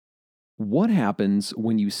What happens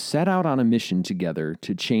when you set out on a mission together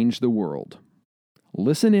to change the world?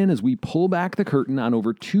 Listen in as we pull back the curtain on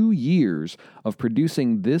over 2 years of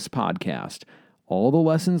producing this podcast, all the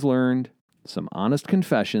lessons learned, some honest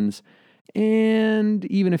confessions, and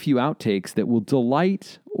even a few outtakes that will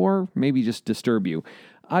delight or maybe just disturb you.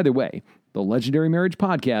 Either way, the Legendary Marriage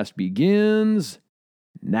Podcast begins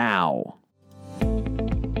now.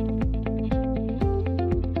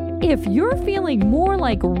 If you're feeling more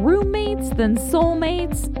like roommates than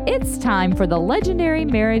soulmates, it's time for the Legendary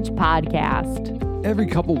Marriage Podcast. Every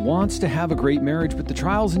couple wants to have a great marriage, but the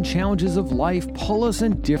trials and challenges of life pull us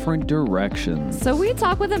in different directions. So we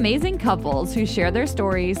talk with amazing couples who share their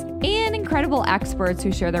stories and incredible experts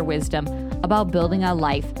who share their wisdom about building a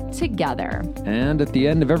life together. And at the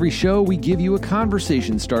end of every show, we give you a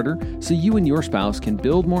conversation starter so you and your spouse can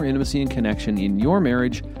build more intimacy and connection in your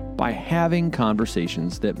marriage by having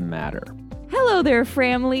conversations that matter. Hello there,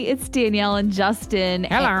 family. It's Danielle and Justin.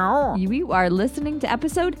 Hello. And you are listening to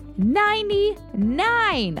episode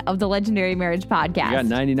 99 of the Legendary Marriage Podcast. We got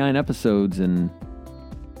 99 episodes, and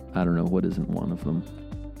I don't know what isn't one of them.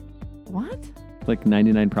 What? Like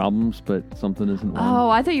 99 problems, but something isn't one. Oh,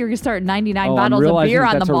 I thought you were going to start 99 bottles of beer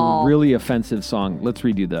on the ball. That's a really offensive song. Let's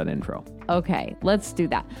redo that intro. Okay, let's do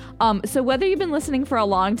that. So whether you've been listening for a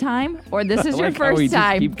long time or this is your like first how we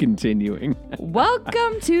time, just keep continuing.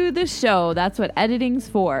 welcome to the show. That's what editing's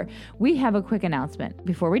for. We have a quick announcement.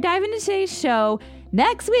 Before we dive into today's show,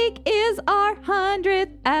 next week is our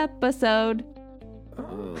 100th episode.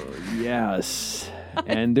 Yes.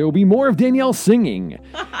 And there will be more of Danielle singing.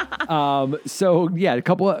 So yeah, a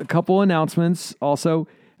couple announcements also.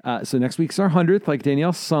 So next week's our 100th, like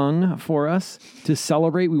Danielle sung for us. To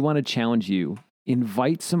celebrate, we want to challenge you.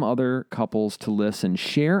 Invite some other couples to listen.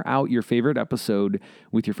 Share out your favorite episode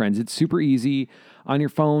with your friends. It's super easy. On your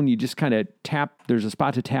phone, you just kind of tap. There's a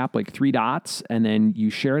spot to tap, like 3 dots, and then you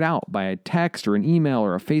share it out by a text or an email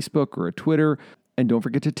or a Facebook or a Twitter. And don't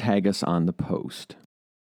forget to tag us on the post.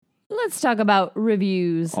 Let's talk about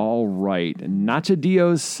reviews. All right. Nacha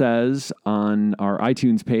Dios says on our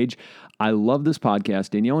iTunes page, I love this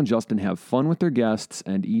podcast. Danielle and Justin have fun with their guests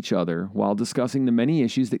and each other while discussing the many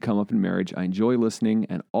issues that come up in marriage. I enjoy listening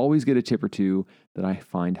and always get a tip or two that I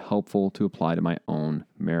find helpful to apply to my own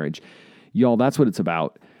marriage. Y'all, that's what it's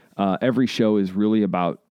about. Every show is really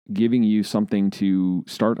about giving you something to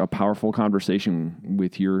start a powerful conversation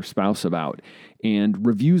with your spouse about. And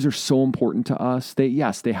reviews are so important to us. They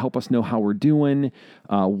help us know how we're doing,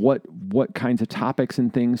 what kinds of topics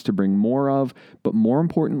and things to bring more of. But more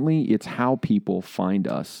importantly, it's how people find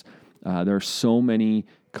us. There are so many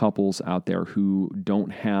couples out there who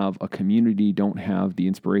don't have a community, don't have the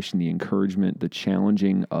inspiration, the encouragement, the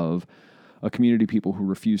challenging of a community of people who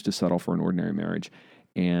refuse to settle for an ordinary marriage.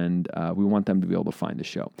 And we want them to be able to find the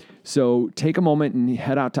show. So take a moment and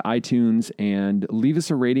head out to iTunes and leave us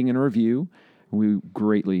a rating and a review. We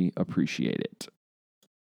greatly appreciate it.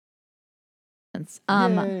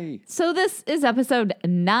 So this is episode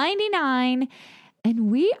 99,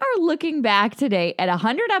 and we are looking back today at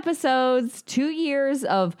 100 episodes, 2 years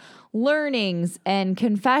of learnings and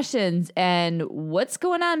confessions and what's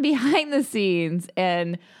going on behind the scenes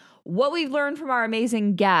and what we've learned from our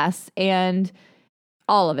amazing guests and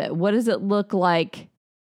all of it. What does it look like?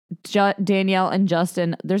 Danielle and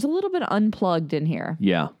Justin, there's a little bit unplugged in here.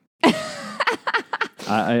 Yeah.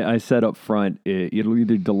 I said up front, it'll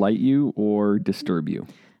either delight you or disturb you.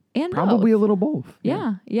 And probably both. A little both.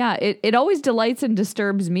 Yeah. It always delights and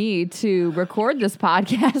disturbs me to record this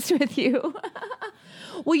podcast with you.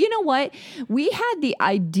 Well, you know what? We had the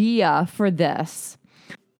idea for this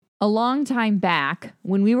a long time back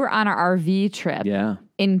when we were on our RV trip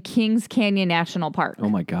in Kings Canyon National Park. Oh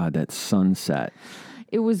my God, that sunset.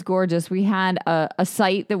 It was gorgeous. We had a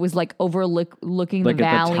site that was like overlooking the valley. Like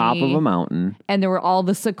at the top of a mountain. And there were all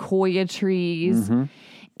the sequoia trees. Mm-hmm.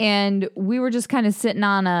 And we were just kind of sitting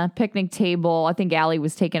on a picnic table. I think Allie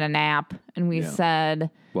was taking a nap. And we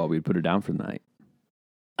said... Well, we'd put her down for the night.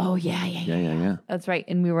 Oh, yeah. That's right.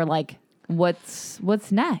 And we were like, what's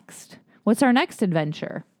next? What's our next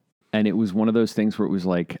adventure? And it was one of those things where it was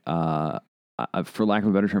like, for lack of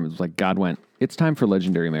a better term, it was like God went, it's time for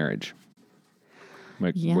legendary marriage. I'm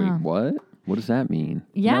like, wait, what? What does that mean?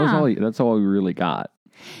 Yeah. That's all we really got.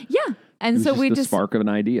 Yeah. And so we just spark of an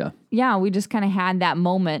idea. Yeah. We just kind of had that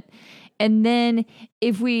moment. And then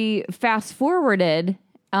if we fast forwarded,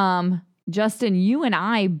 Justin, you and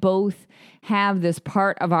I both have this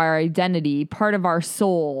part of our identity, part of our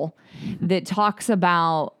soul that talks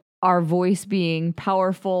about our voice being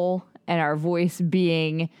powerful and our voice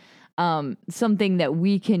being something that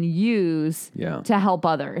we can use to help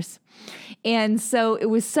others. And so it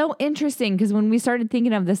was so interesting because when we started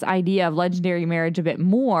thinking of this idea of legendary marriage a bit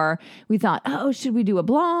more, we thought, oh, should we do a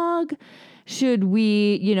blog? Should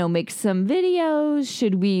we, make some videos?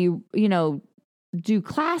 Should we, do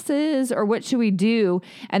classes, or what should we do?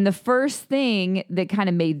 And the first thing that kind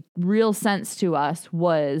of made real sense to us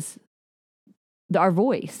was our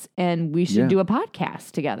voice, and we should do a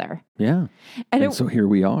podcast together. Yeah. And so here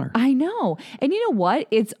we are. I know. And you know what?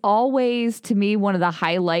 It's always, to me, one of the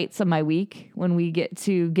highlights of my week when we get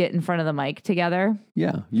to get in front of the mic together.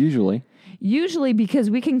 Yeah, usually. Usually because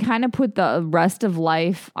we can kind of put the rest of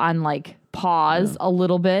life on pause a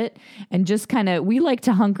little bit and just we like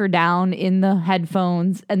to hunker down in the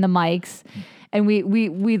headphones and the mics. And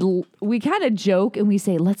we kind of joke and we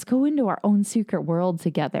say, let's go into our own secret world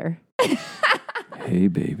together. Hey,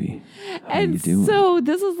 baby. How and you doing? So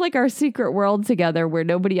this is our secret world together where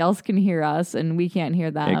nobody else can hear us and we can't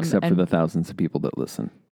hear them. Except for the thousands of people that listen.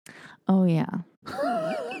 Oh, yeah.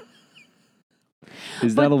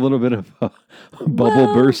 Is that a little bit of a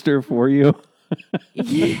bubble burster for you?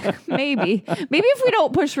 Yeah, maybe. Maybe if we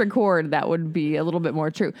don't push record, that would be a little bit more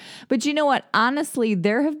true. But you know what? Honestly,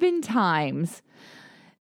 there have been times,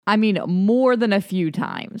 more than a few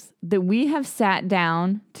times, that we have sat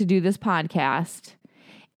down to do this podcast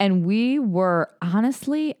and we were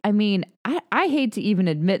honestly, I hate to even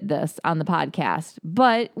admit this on the podcast,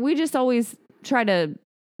 but we just always try to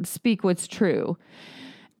speak what's true.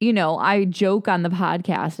 I joke on the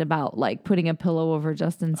podcast about putting a pillow over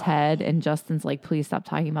Justin's head, and Justin's please stop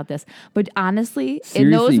talking about this. But honestly, seriously, in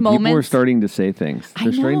those moments, people are starting to say things.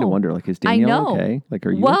 They're starting to wonder, is Danielle okay?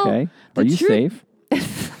 Are you okay? Are you safe?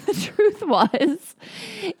 The truth was,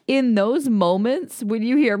 in those moments, when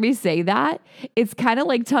you hear me say that, it's kind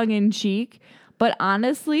of tongue in cheek. But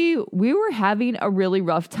honestly, we were having a really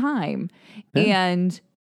rough time. Yeah. And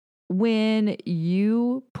when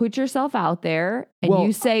you put yourself out there and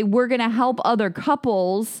you say, we're going to help other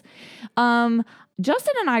couples,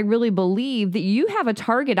 Justin and I really believe that you have a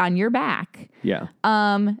target on your back. Yeah.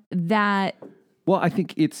 Well, I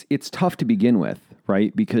think it's tough to begin with,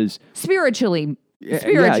 right? Because spiritually, a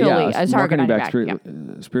target on your back.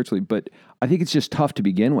 Spiritually, but I think it's just tough to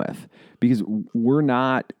begin with because we're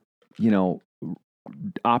not,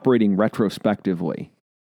 operating retrospectively.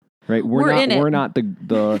 Right, we're not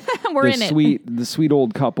the sweet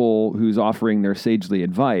old couple who's offering their sagely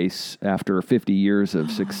advice after 50 years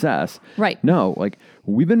of success. Right. No,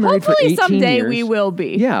 we've been married for 18 years. Hopefully someday we will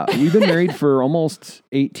be. Yeah, we've been married for almost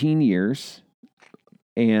 18 years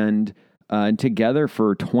and together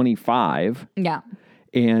for 25. Yeah.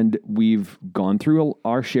 And we've gone through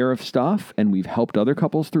our share of stuff, and we've helped other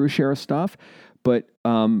couples through a share of stuff. But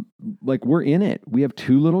we're in it. We have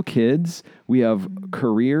 2 little kids. We have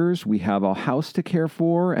careers. We have a house to care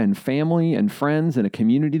for, and family, and friends, and a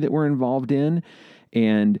community that we're involved in.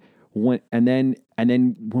 And then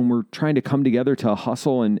when we're trying to come together to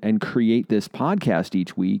hustle and create this podcast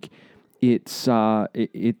each week, it's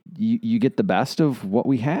you get the best of what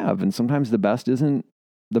we have, and sometimes the best isn't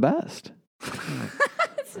the best.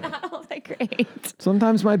 It's not all that great.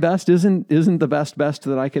 Sometimes my best isn't the best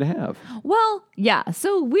that I could have. Well, yeah.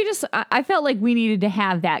 So I felt like we needed to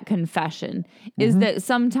have that confession, is that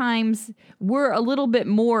sometimes we're a little bit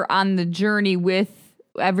more on the journey with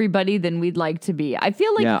everybody than we'd like to be. I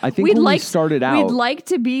feel like I think when we started out, we'd like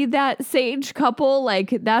to be that sage couple.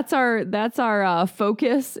 That's our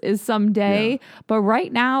focus is someday. Yeah. But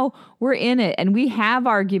right now we're in it, and we have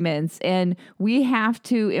arguments, and we have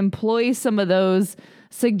to employ some of those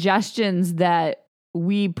suggestions that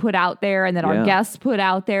we put out there and that our guests put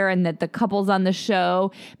out there and that the couples on the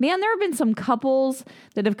show. Man, there have been some couples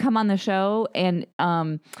that have come on the show and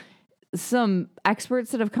some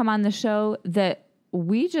experts that have come on the show that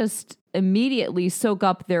we just immediately soak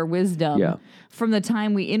up their wisdom from the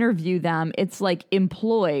time we interview them. It's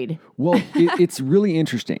employed. Well, it's really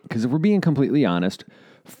interesting because if we're being completely honest,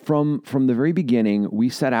 from the very beginning, we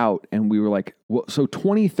set out and we were so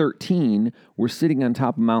 2013, we're sitting on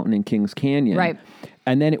top of a mountain in Kings Canyon. Right.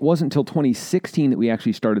 And then it wasn't until 2016 that we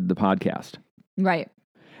actually started the podcast. Right.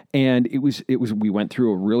 And it was we went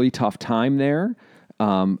through a really tough time there,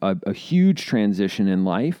 a huge transition in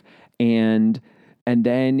life. And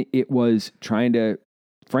then it was trying to,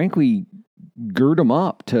 frankly, gird them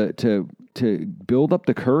up to build up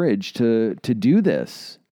the courage to do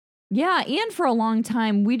this. Yeah, and for a long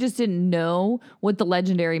time, we just didn't know what the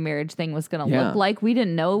legendary marriage thing was going to look like. We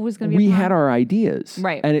didn't know it was going to be. We had our ideas,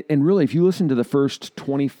 right? And really, if you listen to the first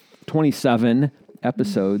 27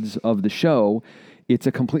 episodes of the show, it's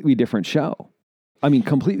a completely different show. I mean,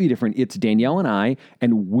 completely different. It's Danielle and I,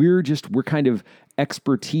 and we're kind of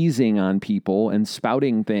expertising on people and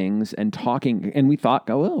spouting things and talking. And we thought,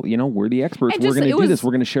 we're the experts. We're going to do this.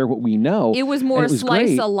 We're going to share what we know. It was more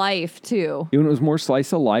slice of life too. It was more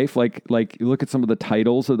slice of life. Like you look at some of the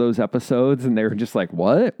titles of those episodes and they're just like,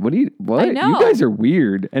 what? What? I know. You guys are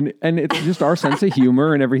weird. And it's just our sense of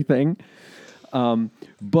humor and everything.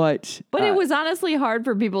 But it was honestly hard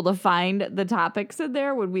for people to find the topics in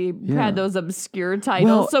there when we had those obscure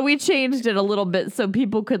titles. So we changed it a little bit so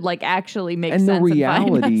people could actually make sense. And the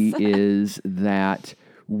reality is that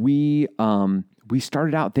we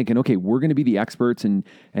started out thinking, okay, we're going to be the experts and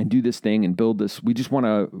do this thing and build this. We just want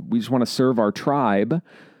to serve our tribe,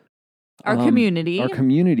 our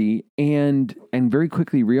community, and very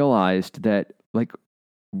quickly realized that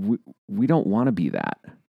we don't want to be that.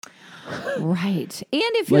 Right. And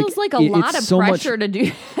it feels like a lot of pressure to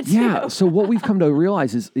do that too. Yeah. So what we've come to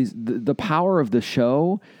realize is the power of the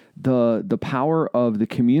show, the power of the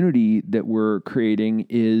community that we're creating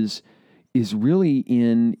is really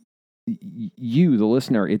in you, the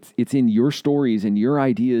listener. It's in your stories and your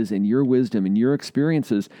ideas and your wisdom and your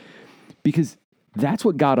experiences, because that's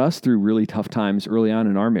what got us through really tough times early on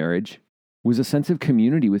in our marriage, was a sense of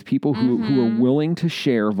community with people who are willing to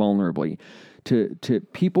share vulnerably. To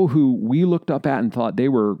people who we looked up at and thought they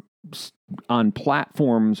were on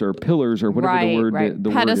platforms or pillars or whatever the word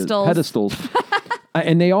pedestals. Word is. Pedestals.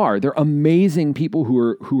 And they are. They're amazing people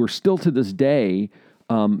who are still to this day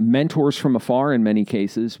mentors from afar in many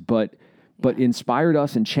cases, but inspired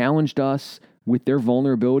us and challenged us with their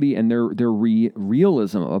vulnerability and their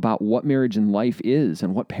realism about what marriage and life is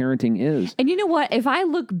and what parenting is. And you know what? If I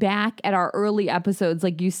look back at our early episodes,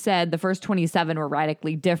 like you said, the first 27 were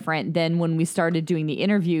radically different than when we started doing the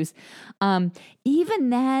interviews. Even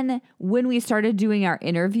then, when we started doing our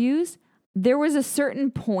interviews, there was a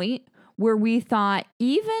certain point where we thought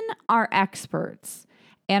even our experts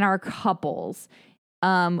and our couples,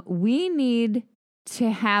 we need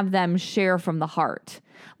to have them share from the heart.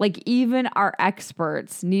 Like even our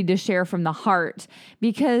experts need to share from the heart,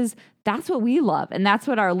 because that's what we love and that's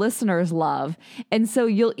what our listeners love. And so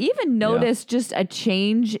you'll even notice just a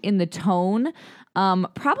change in the tone,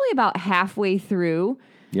 probably about halfway through.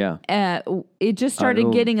 Yeah. It just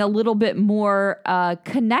started getting a little bit more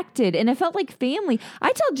connected, and it felt like family.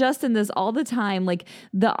 I tell Justin this all the time, like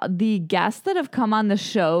the guests that have come on the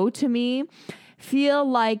show to me feel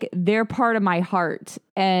like they're part of my heart.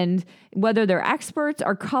 And whether they're experts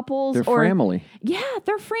or couples or family. Yeah,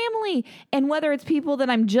 they're family. And whether it's people that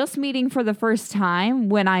I'm just meeting for the first time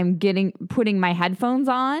when I'm putting my headphones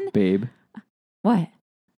on. Babe. What?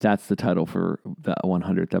 That's the title for the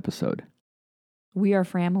 100th episode. We Are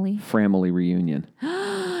Family. Family Reunion.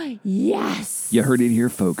 Yes. You heard it here,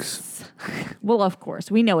 folks. Well, of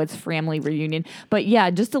course. We know it's Family Reunion. But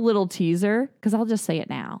yeah, just a little teaser, because I'll just say it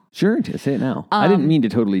now. Sure, say it now. I didn't mean to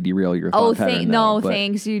totally derail your thought pattern.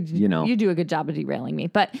 Thanks. You do a good job of derailing me.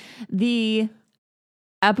 But the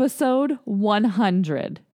episode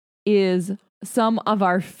 100 is some of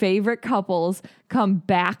our favorite couples come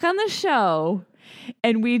back on the show,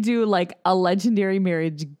 and we do like a legendary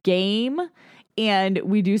marriage game, and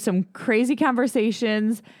we do some crazy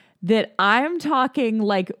conversations that I'm talking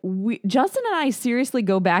like Justin and I seriously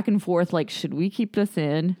go back and forth like, should we keep this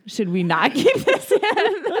in? Should we not keep this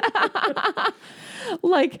in?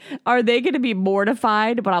 Like, are they going to be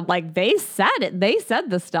mortified? But I'm like, they said it. They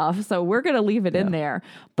said the stuff. So we're going to leave it in there.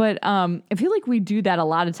 But I feel like we do that a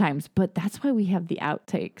lot of times. But that's why we have the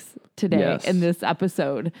outtakes today in this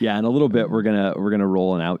episode. Yeah, in a little bit we're gonna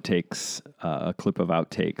roll an outtakes, a clip of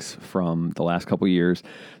outtakes from the last couple of years,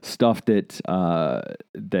 stuff that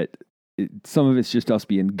some of it's just us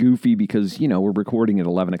being goofy because we're recording at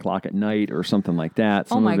 11 o'clock at night or something like that.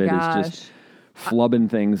 Some of it is just flubbing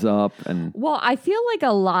things up. And well, I feel like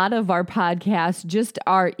a lot of our podcasts just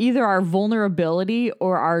are either our vulnerability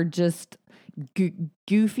or our just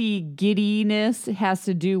goofy giddiness has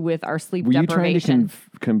to do with our sleep deprivation. Were you trying to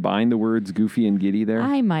combine the words goofy and giddy there?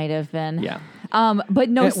 I might have been. Yeah. But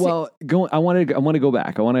no. I want to go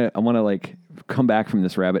back. I want to like come back from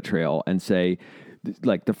this rabbit trail and say,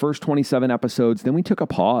 like the first 27 episodes, then we took a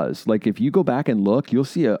pause. Like if you go back and look, you'll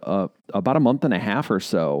see about a month and a half or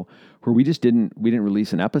so where we didn't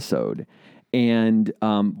release an episode. And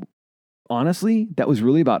honestly, that was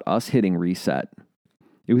really about us hitting reset.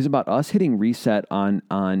 It was about us hitting reset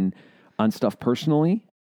on stuff personally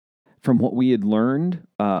from what we had learned,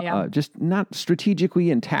 just not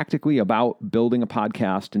strategically and tactically about building a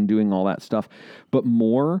podcast and doing all that stuff, but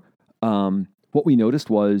more what we noticed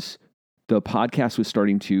was the podcast was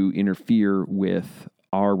starting to interfere with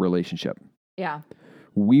our relationship. Yeah.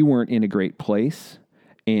 we weren't in a great place.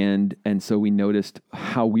 And so we noticed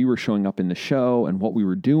how we were showing up in the show, and what we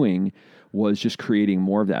were doing was just creating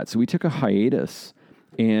more of that. So we took a hiatus,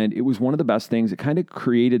 and it was one of the best things. It kind of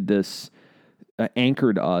created this,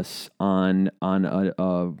 anchored us on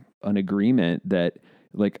an agreement that,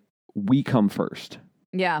 like, we come first.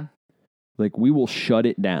 Yeah. Like, we will shut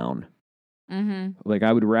it down. Like,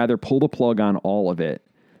 I would rather pull the plug on all of it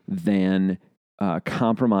than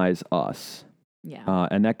compromise us. Yeah.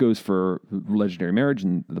 And that goes for Legendary Marriage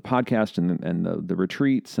and the podcast and the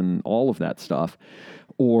retreats and all of that stuff,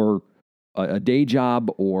 or a day job,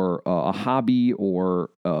 or a hobby, or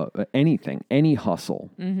anything, any hustle.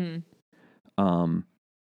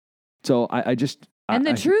 So I just... And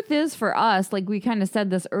the truth is, for us, like we kind of said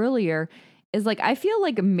this earlier, is like, I feel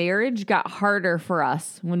like marriage got harder for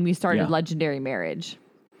us when we started Legendary Marriage.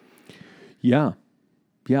 Yeah.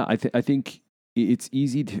 Yeah. I think it's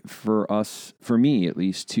easy for us, for me at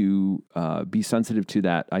least, to be sensitive to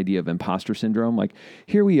that idea of imposter syndrome. Like,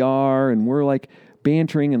 here we are, and we're like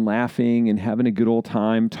bantering and laughing and having a good old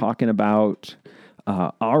time talking about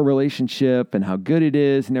our relationship and how good it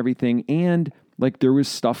is and everything. And like, there was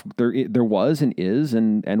stuff, there was and is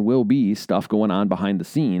and will be stuff going on behind the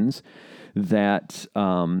scenes that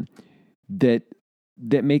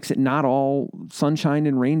that makes it not all sunshine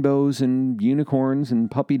and rainbows and unicorns and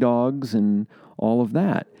puppy dogs and all of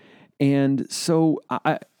that. And so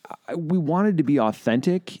we wanted to be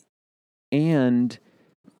authentic, and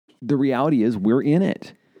the reality is we're in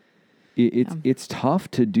it. It's tough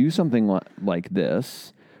to do something like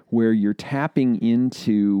this, where you're tapping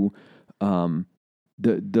into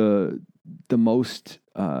the most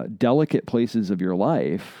delicate places of your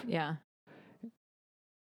life. Yeah.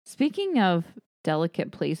 Speaking of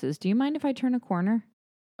delicate places, do you mind if I turn a corner?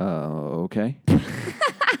 Okay.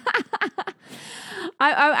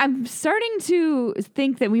 I'm starting to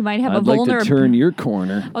think that we might have I'd like to turn your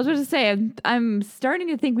corner. I was going to say, I'm starting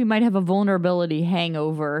to think we might have a vulnerability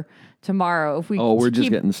hangover tomorrow if we. Oh, we're just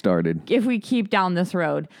getting started. If we keep down this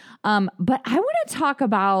road, but I want to talk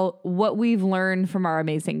about what we've learned from our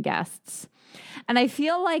amazing guests. And I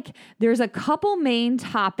feel like there's a couple main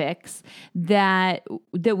topics that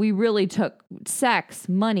we really took: sex,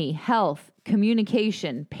 money, health,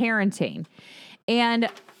 communication, parenting. And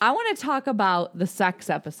I want to talk about the sex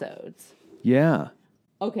episodes. Yeah.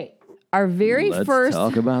 Okay. Let's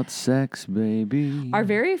talk about sex, baby. Our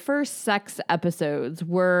very first sex episodes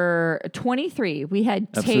were 23. We had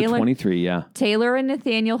Episode 23, yeah. Taylor and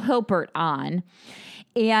Nathaniel Hilpert on.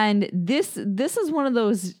 And this is one of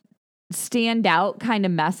those standout kind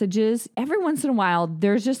of messages. Every once in a while,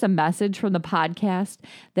 there's just a message from the podcast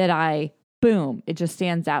that it just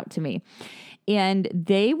stands out to me. And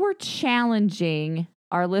they were challenging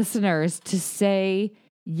our listeners to say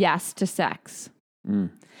yes to sex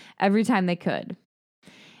every time they could.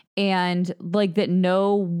 And like that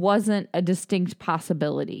no wasn't a distinct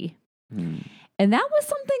possibility. And that was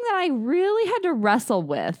something that I really had to wrestle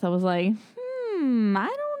with. I was like, I don't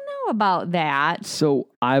know about that. So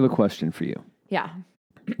I have a question for you. Yeah.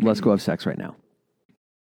 Let's go have sex right now.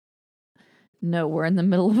 No, we're in the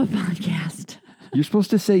middle of a podcast. You're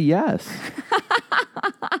supposed to say yes.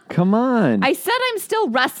 Come on. I said I'm still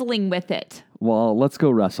wrestling with it. Well, let's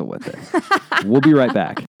go wrestle with it. We'll be right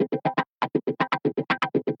back.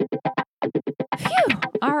 Phew.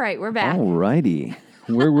 All right, we're back. All righty.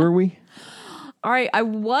 Where were we? All right, I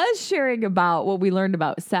was sharing about what we learned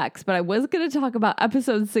about sex, but I was going to talk about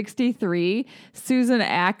episode 63, Susan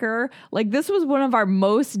Acker. Like, this was one of our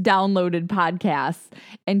most downloaded podcasts,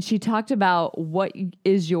 and she talked about what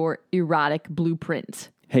is your erotic blueprint.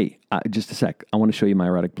 Hey, just a sec. I want to show you my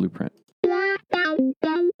erotic blueprint. I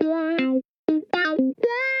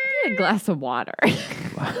need a glass of water.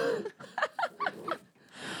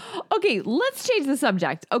 Okay, let's change the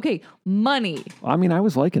subject. Okay, money. I mean, I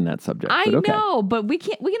was liking that subject. I but okay. know, but we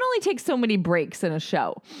can only take so many breaks in a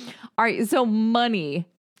show. All right, so money.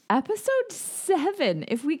 Episode 7.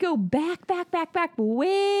 If we go back,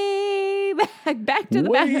 way back to the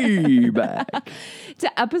way back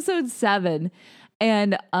to episode 7.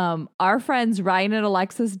 And our friends Ryan and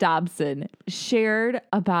Alexis Dobson shared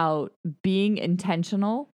about being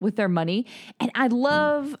intentional with their money. And I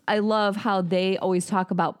love how they always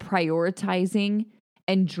talk about prioritizing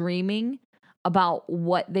and dreaming about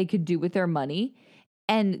what they could do with their money.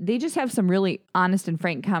 And they just have some really honest and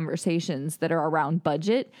frank conversations that are around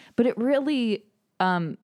budget, but it really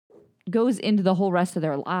goes into the whole rest of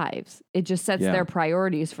their lives. It just sets their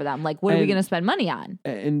priorities for them. Like, what are we going to spend money on?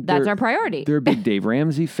 And that's our priority. They're big Dave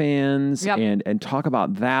Ramsey fans and talk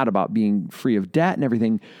about that, about being free of debt and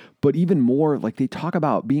everything. But even more, like they talk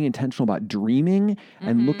about being intentional about dreaming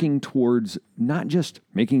and looking towards not just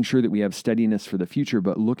making sure that we have steadiness for the future,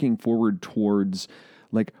 but looking forward towards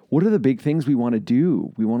like, what are the big things we want to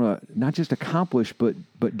do? We want to not just accomplish, but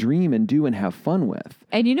dream and do and have fun with.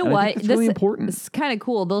 And you know what? I think that's really important. It's kind of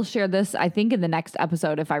cool. They'll share this, I think, in the next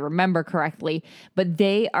episode, if I remember correctly. But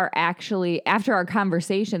they are actually, after our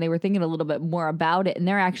conversation, they were thinking a little bit more about it, and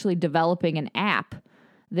they're actually developing an app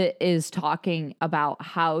that is talking about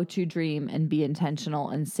how to dream and be intentional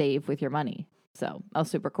and save with your money. So that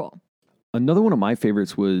was super cool. Another one of my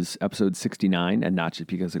favorites was episode 69, and not just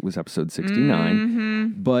because it was episode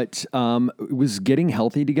 69, but it was Getting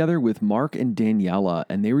Healthy Together with Mark and Danielle,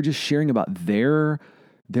 and they were just sharing about their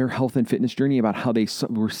health and fitness journey, about how they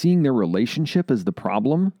were seeing their relationship as the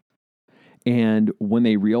problem, and when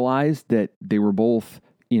they realized that they were both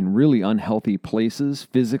in really unhealthy places,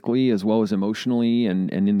 physically as well as emotionally, and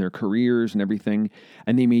in their careers and everything,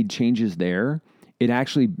 and they made changes there, it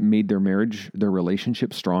actually made their marriage, their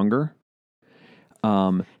relationship stronger.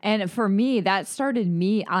 And for me, that started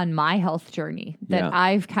me on my health journey that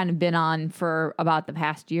I've kind of been on for about the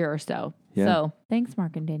past year or so. Yeah. So thanks,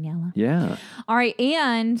 Mark and Danielle. Yeah. All right.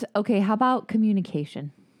 And okay, how about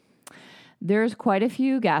communication? There's quite a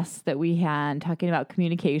few guests that we had talking about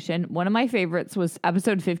communication. One of my favorites was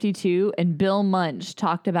episode 52, and Bill Munch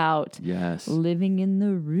talked about living in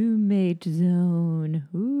the roommate zone.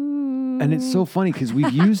 Ooh. And it's so funny because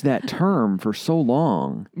we've used that term for so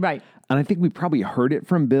long. Right. And I think we probably heard it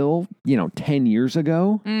from Bill, 10 years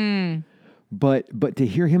ago. But to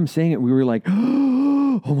hear him saying it, we were like,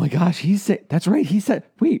 oh my gosh, he said, that's right. He said,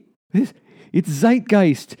 wait, it's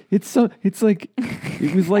zeitgeist. It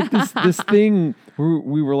was like this thing where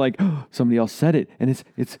we were like, oh, somebody else said it, and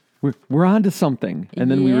we're onto something.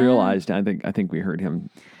 And then we realized, I think we heard him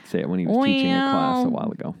say it when he was teaching a class a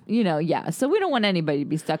while ago. So we don't want anybody to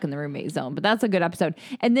be stuck in the roommate zone, but that's a good episode.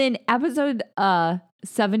 And then episode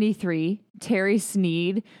 73, Terry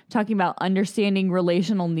Sneed talking about understanding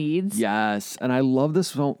relational needs. Yes, and I love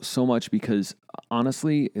this so much because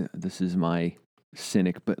honestly, this is my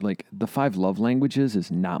cynic, but like the 5 love languages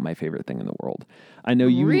is not my favorite thing in the world. I know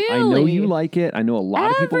you like it. I know a lot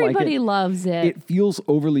of people like it. Everybody loves it. It feels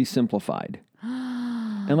overly simplified.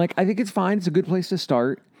 And like, I think it's fine. It's a good place to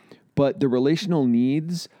start. But the relational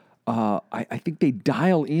needs, I think they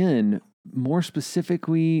dial in more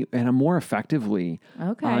specifically and more effectively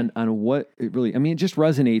on what it really, it just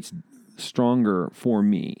resonates stronger for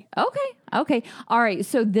me. Okay. All right.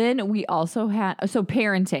 So then we also had,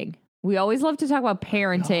 parenting. We always love to talk about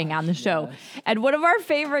parenting on the show. Yes. And one of our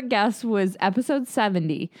favorite guests was episode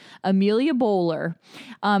 70, Amelia Bowler.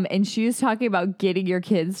 And she was talking about getting your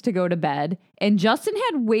kids to go to bed. And Justin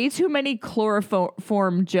had way too many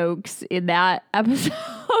chloroform jokes in that episode.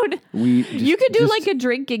 You could do like a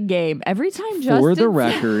drinking game. Every time Justin for the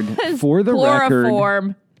record,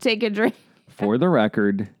 chloroform, take a drink. For the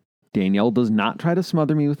record, Danielle does not try to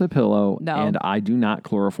smother me with a pillow, and I do not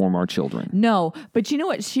chloroform our children. No, but you know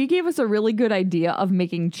what? She gave us a really good idea of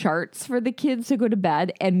making charts for the kids to go to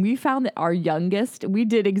bed, and we found that our youngest, we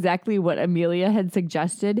did exactly what Amelia had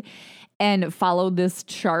suggested and followed this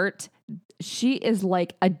chart. She is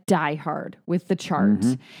like a diehard with the chart,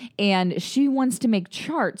 and she wants to make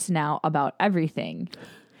charts now about everything.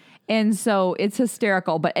 And so it's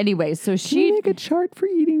hysterical. But anyway, so she make a chart for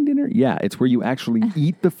eating dinner. Yeah, it's where you actually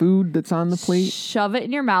eat the food that's on the plate. Shove it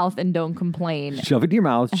in your mouth and don't complain. Shove it in your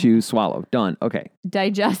mouth, chew, swallow. Done. Okay.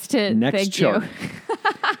 Digest it. Next Thank chart.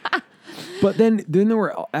 you. But then there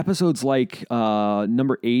were episodes like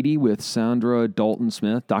number 80 with Dr. Sandra Dalton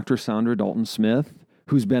Smith,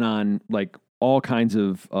 who's been on like all kinds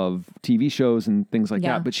of TV shows and things like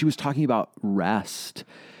that. But she was talking about rest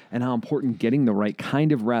and how important getting the right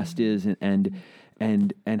kind of rest is, and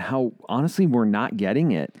how honestly we're not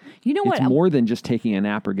getting it. You know what? It's more than just taking a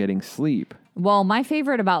nap or getting sleep. Well, my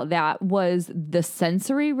favorite about that was the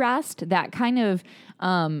sensory rest. That kind of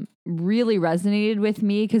really resonated with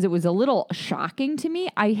me because it was a little shocking to me.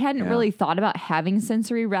 I hadn't really thought about having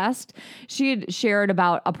sensory rest. She had shared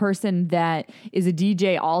about a person that is a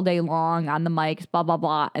DJ all day long on the mics, blah, blah,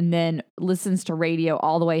 blah, and then listens to radio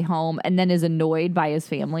all the way home and then is annoyed by his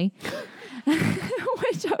family.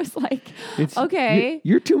 Which I was like, okay.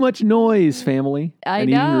 You're too much noise, family. I know. And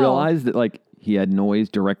he didn't realize that like he had noise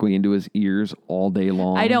directly into his ears all day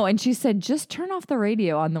long. I know. And she said, just turn off the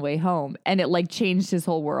radio on the way home. And it like changed his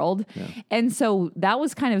whole world. Yeah. And so that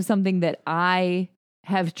was kind of something that I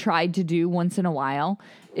have tried to do once in a while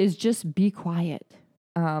is just be quiet.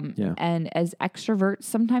 And as extroverts,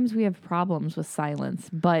 sometimes we have problems with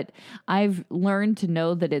silence, but I've learned to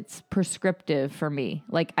know that it's prescriptive for me.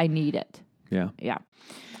 Like I need it. Yeah. Yeah.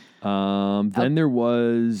 Then there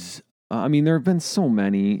was, there have been so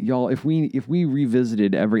many, y'all. If we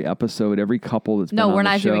revisited every episode, every couple that's been on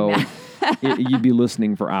the show, doing that. you'd be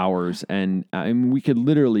listening for hours, and we could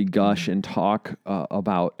literally gush and talk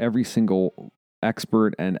about every single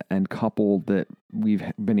expert and couple that we've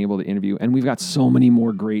been able to interview, and we've got so many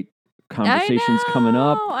more great conversations coming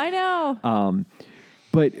up. I know.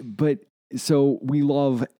 But so we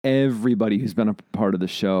love everybody who's been a part of the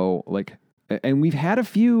show, and we've had a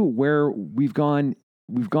few where we've gone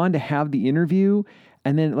to have the interview,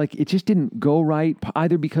 and then it just didn't go right,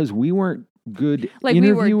 either because we weren't good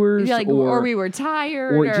interviewers, or we were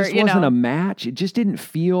tired, or it just wasn't a match. It just didn't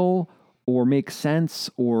feel or make sense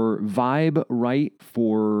or vibe right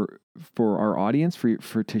for our audience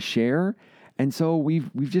for to share. And so we've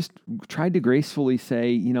just tried to gracefully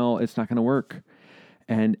say, it's not going to work.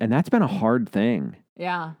 And that's been a hard thing.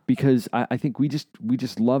 Yeah. Because I think we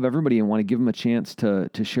just love everybody and want to give them a chance to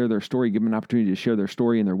share their story, give them an opportunity to share their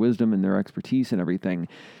story and their wisdom and their expertise and everything.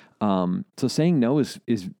 So saying no has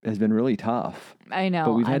been really tough. I know.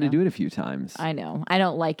 But we've had to do it a few times. I know. I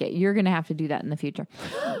don't like it. You're going to have to do that in the future.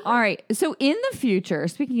 All right. So in the future,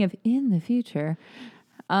 speaking of in the future.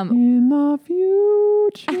 In the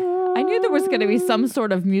future. I knew there was going to be some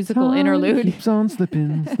sort of musical interlude. Keeps on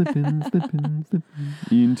slipping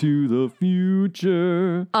into the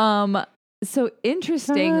future. So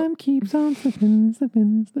interesting. Time keeps on slipping.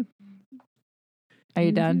 Are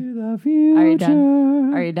you done? Are you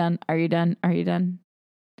done? Are you done? Are you done? Are you done?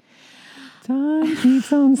 Time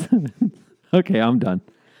keeps on slipping. Okay, I'm done.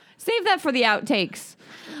 Save that for the outtakes.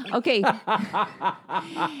 Okay.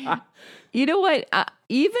 You know what?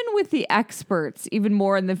 Even with the experts, even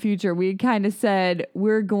more in the future, we kind of said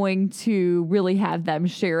we're going to really have them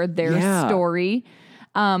share their story.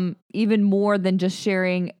 Even more than just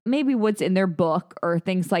sharing maybe what's in their book or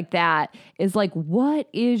things like that, is what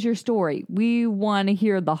is your story? We want to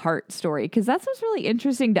hear the heart story, because that's what's really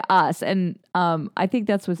interesting to us. And I think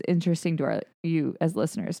that's what's interesting to you as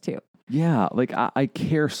listeners too. Yeah. I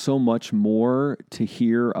care so much more to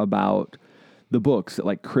hear about the books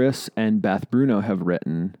that Chris and Beth Bruno have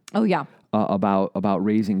written. Oh yeah. About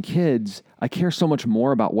raising kids. I care so much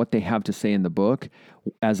more about what they have to say in the book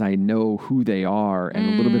as I know who they are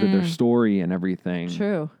and a little bit of their story and everything.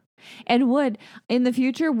 True. And in the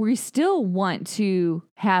future, we still want to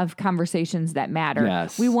have conversations that matter.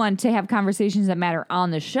 Yes. We want to have conversations that matter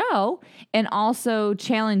on the show, and also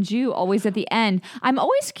challenge you always at the end. I'm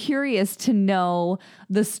always curious to know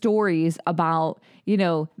the stories about,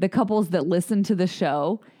 the couples that listen to the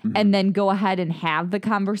show and then go ahead and have the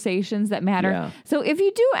conversations that matter. Yeah. So if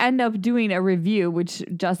you do end up doing a review, which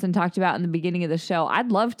Justin talked about in the beginning of the show, I'd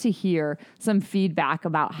love to hear some feedback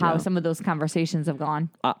about how some of those conversations have gone.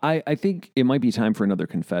 I think it might be time for another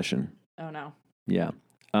confession. Oh, no. Yeah.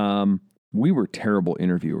 We were terrible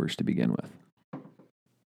interviewers to begin with.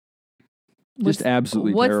 Just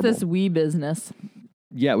absolutely terrible. What's this we business?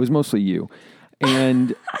 Yeah, it was mostly you.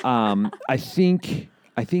 And I think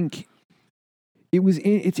it's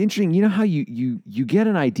interesting. You know how you get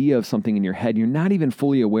an idea of something in your head, you're not even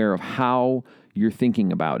fully aware of how you're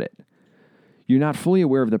thinking about it. You're not fully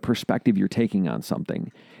aware of the perspective you're taking on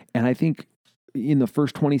something. And I think in the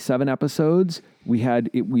first 27 episodes, we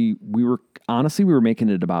were making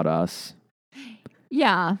it about us.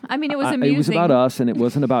 Yeah. I mean, it was amusing. It was about us, and it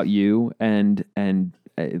wasn't about you. And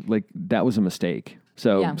that was a mistake.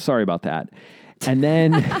 So sorry about that. And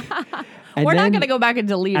then we're not going to go back and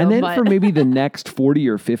delete them. And then for maybe the next 40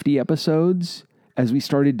 or 50 episodes, as we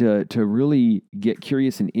started to really get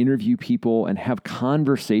curious and interview people and have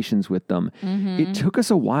conversations with them, it took us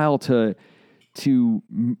a while to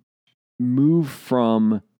move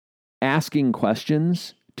from asking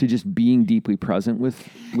questions to just being deeply present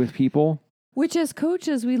with people. Which as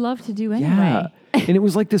coaches, we love to do anyway. Yeah. And it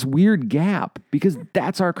was this weird gap, because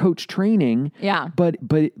that's our coach training. Yeah. But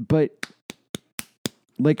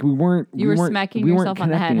we weren't. You were smacking yourself on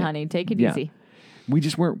the head, it. honey. Take it easy. We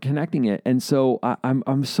just weren't connecting it. And so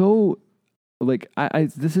I'm so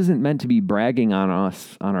this isn't meant to be bragging on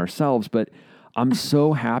ourselves, but I'm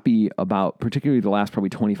so happy about particularly the last probably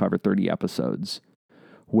 25 or 30 episodes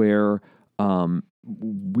where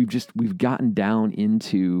we've gotten down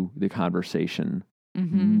into the conversation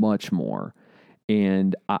much more.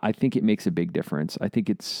 And I think it makes a big difference. I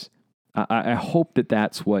think I hope that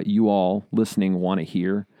that's what you all listening want to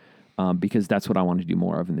hear, because that's what I want to do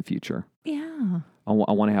more of in the future. Yeah. I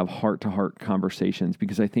want to have heart-to-heart conversations,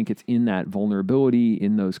 because I think it's in that vulnerability,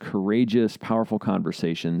 in those courageous, powerful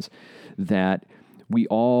conversations, that we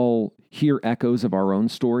all hear echoes of our own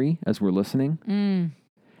story as we're listening.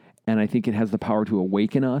 And I think it has the power to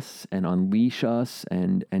awaken us and unleash us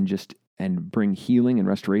and bring healing and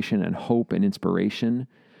restoration and hope and inspiration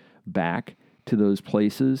back to those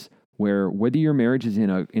places where, whether your marriage is in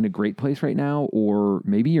a great place right now or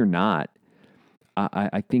maybe you're not,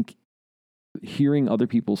 I think hearing other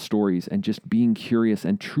people's stories and just being curious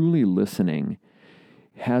and truly listening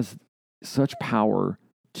has such power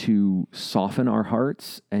to soften our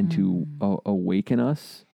hearts and to awaken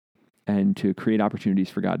us and to create opportunities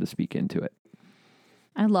for God to speak into it.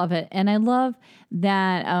 I love it. And I love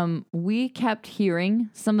that we kept hearing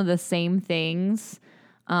some of the same things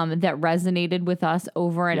that resonated with us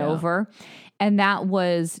over and over. And that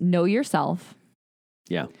was know yourself.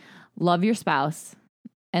 Yeah. Love your spouse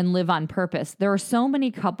and live on purpose. There are so many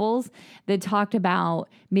couples that talked about,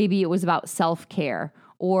 maybe it was about self-care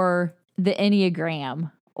or the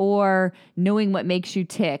Enneagram or knowing what makes you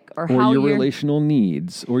tick or how your relational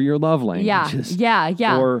needs or your love languages.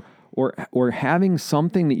 Yeah. Or having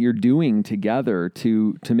something that you're doing together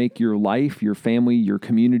to make your life, your family, your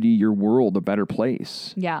community, your world a better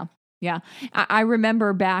place. Yeah. I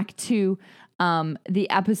remember back to the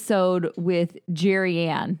episode with Jerry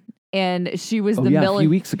Ann. And she was a few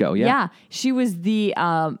weeks ago. Yeah. She was the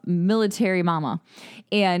military mama.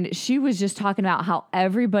 And she was just talking about how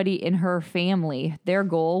everybody in her family, their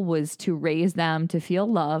goal was to raise them to feel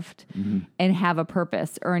loved and have a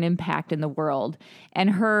purpose or an impact in the world.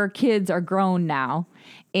 And her kids are grown now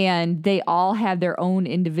and they all have their own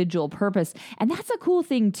individual purpose. And that's a cool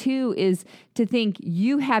thing too, is to think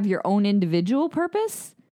you have your own individual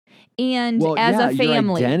purpose. And as a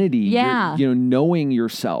family, your identity, knowing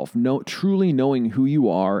yourself, truly knowing who you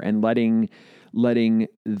are and letting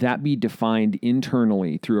that be defined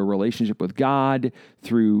internally through a relationship with God,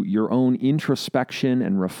 through your own introspection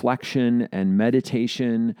and reflection and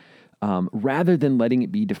meditation, rather than letting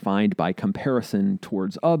it be defined by comparison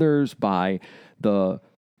towards others, by the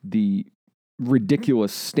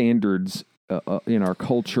ridiculous standards in our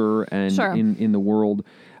culture and in the world.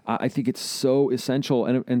 I think it's so essential.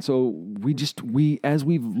 And so we, as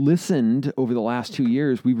we've listened over the last 2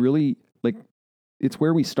 years, we really it's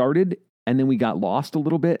where we started and then we got lost a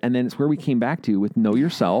little bit. And then it's where we came back to with know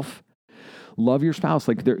yourself, love your spouse.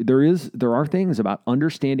 There are things about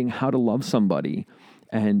understanding how to love somebody.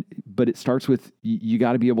 But it starts with, you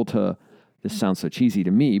got to be able to, this sounds so cheesy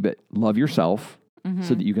to me, but love yourself.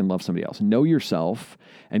 So that you can love somebody else. Know yourself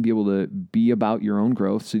and be able to be about your own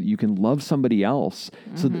growth so that you can love somebody else,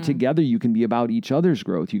 so that together you can be about each other's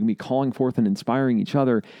growth. You can be calling forth and inspiring each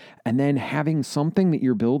other, and then having something that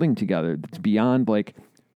you're building together that's beyond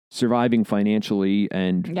surviving financially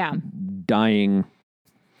and dying.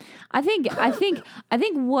 I think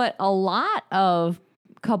what a lot of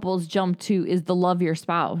couples jump to is the love your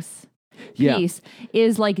spouse piece.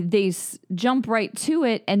 Is they jump right to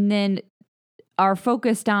it and then are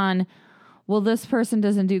focused on, well, this person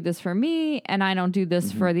doesn't do this for me and I don't do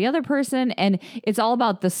this for the other person. And it's all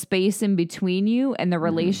about the space in between you and the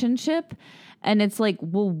relationship. And it's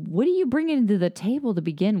well, what are you bringing to the table to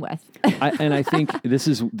begin with? I think this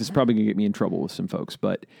is probably going to get me in trouble with some folks,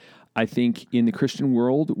 but I think in the Christian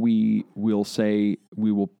world, we will,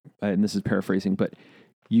 and this is paraphrasing, but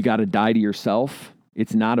you got to die to yourself.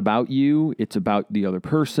 It's not about you. It's about the other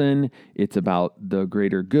person. It's about the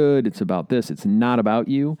greater good. It's about this. It's not about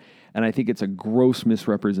you. And I think it's a gross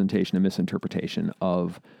misrepresentation and misinterpretation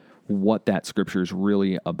of what that scripture is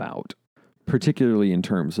really about, particularly in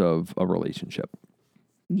terms of a relationship.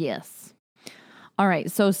 Yes. All right.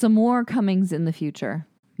 So some more comings in the future.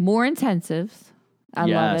 More intensives. I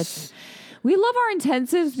love it. We love our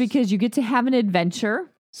intensives because you get to have an adventure.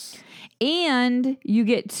 And you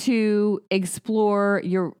get to explore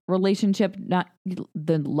your relationship, not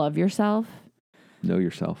love yourself. Know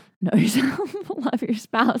yourself. Know yourself, love your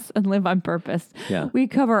spouse, and live on purpose. Yeah. We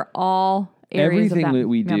cover all areas Everything of that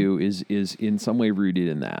we do is in some way rooted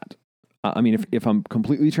in that. I mean, if I'm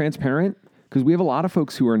completely transparent, because we have a lot of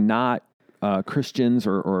folks who are not Christians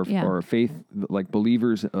or faith,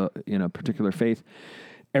 believers in a particular faith,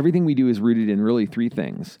 everything we do is rooted in really three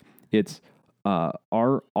things. It's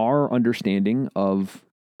our understanding of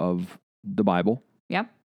the Bible. Yep.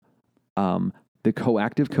 The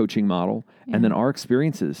coactive coaching model, and then our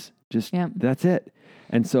experiences. That's it.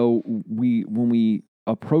 And so when we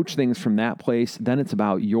approach things from that place, then it's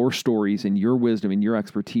about your stories and your wisdom and your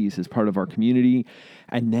expertise as part of our community.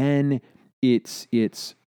 And then it's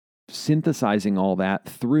synthesizing all that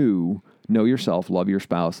through know yourself, love your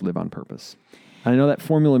spouse, live on purpose. And I know that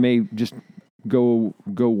formula may just go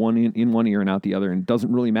one in one ear and out the other, and it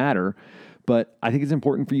doesn't really matter. But I think it's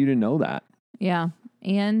important for you to know that. Yeah.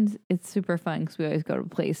 And it's super fun because we always go to a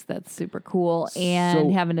place that's super cool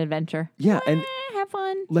and have an adventure. Yeah. And have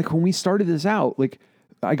fun. Like when we started this out, like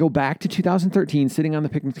I go back to 2013, sitting on the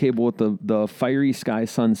picnic table with the fiery sky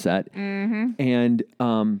sunset. And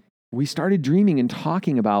we started dreaming and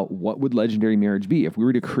talking about what would legendary marriage be? If we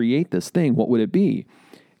were to create this thing, what would it be?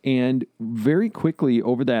 And very quickly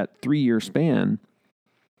over that 3-year span,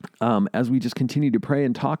 as we just continue to pray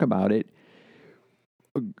and talk about it,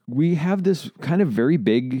 we have this kind of very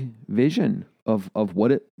big vision of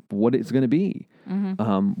what it's going to be.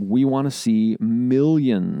 We want to see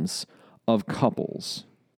millions of couples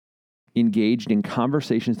engaged in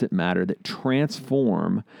conversations that matter, that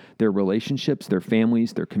transform their relationships, their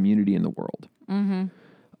families, their community, and the world.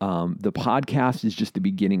 The podcast is just the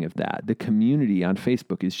beginning of that. The community on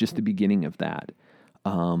Facebook is just the beginning of that.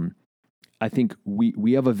 I think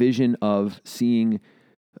we have a vision of seeing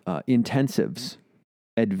intensives,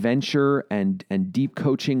 adventure and deep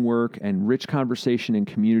coaching work and rich conversation and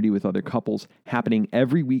community with other couples happening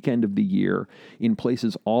every weekend of the year in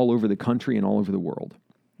places all over the country and all over the world.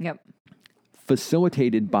 Yep.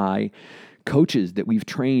 Facilitated by coaches that we've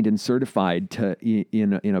trained and certified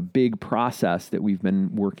in a big process that we've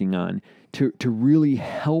been working on to really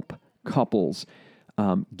help couples,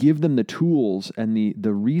 give them the tools and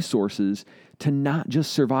the resources to not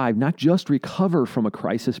just survive, not just recover from a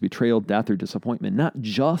crisis, betrayal, death, or disappointment, not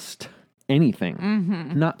just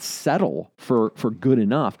anything, not settle for good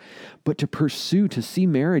enough, but to see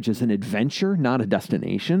marriage as an adventure, not a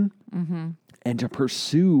destination, and to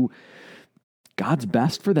pursue God's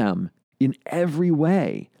best for them in every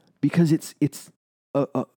way, because it's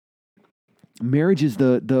marriage is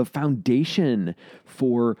the foundation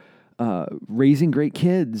for raising great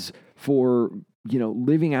kids, for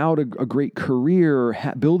living out a great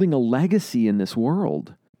career, building a legacy in this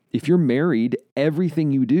world. If you're married,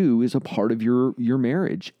 everything you do is a part of your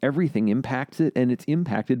marriage. Everything impacts it, and it's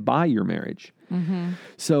impacted by your marriage.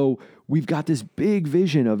 So we've got this big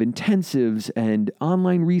vision of intensives and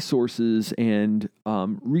online resources and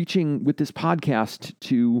reaching with this podcast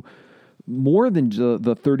to more than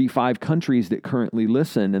the 35 countries that currently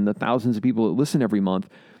listen and the thousands of people that listen every month,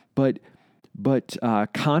 but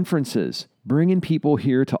conferences, bringing people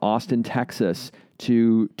here to Austin, Texas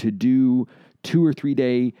to do 2 or 3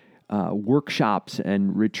 day workshops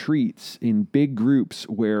and retreats in big groups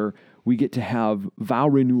where we get to have vow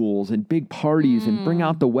renewals and big parties and bring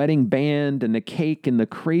out the wedding band and the cake and the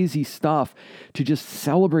crazy stuff to just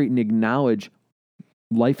celebrate and acknowledge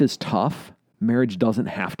life is tough. Marriage doesn't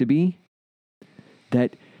have to be.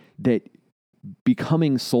 That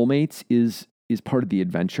becoming soulmates is part of the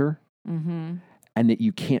adventure, and that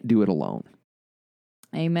you can't do it alone.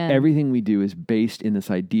 Amen. Everything we do is based in this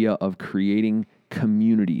idea of creating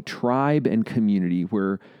community, tribe and community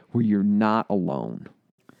where you're not alone.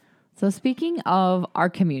 So speaking of our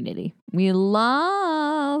community, we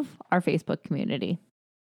love our Facebook community.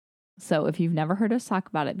 So if you've never heard us talk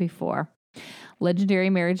about it before,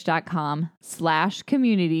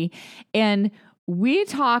 legendarymarriage.com/community. And we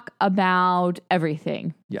talk about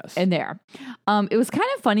everything. Yes. In there. It was kind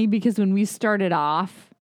of funny because when we started off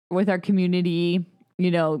with our community,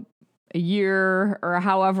 a year or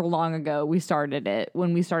however long ago we started it,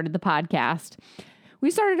 when we started the podcast, we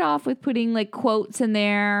started off with putting like quotes in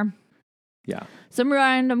there. Yeah. Some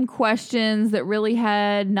random questions that really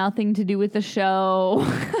had nothing to do with the show.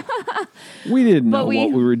 We didn't know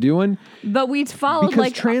what we were doing. But we followed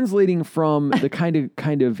because translating from the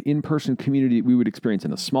kind of in-person community we would experience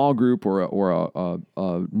in a small group or a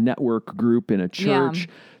network group in a church,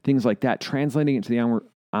 things like that, translating it to the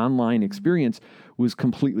online experience was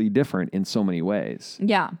completely different in so many ways.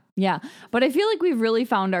 Yeah. But I feel like we've really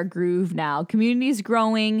found our groove now. Community's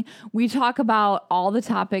growing. We talk about all the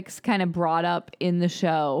topics kind of brought up in the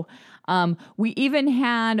show. We even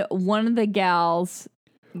had one of the gals.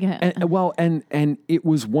 And it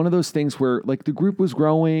was one of those things where like the group was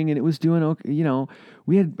growing and it was doing okay.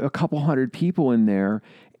 We had a couple hundred people in there,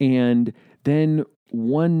 and then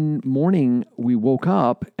one morning we woke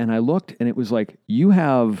up and I looked and it was like, you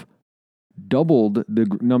have doubled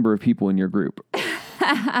the number of people in your group.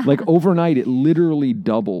 Like overnight, it literally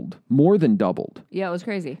doubled, more than doubled. Yeah, it was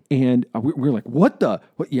crazy. And we're like, what?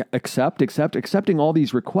 Yeah, accepting all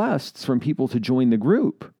these requests from people to join the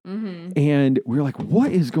group. And we're like,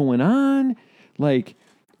 what is going on? Like,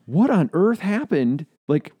 what on earth happened?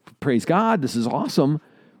 Like, praise God, this is awesome.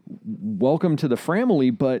 Welcome to the family,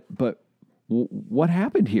 but what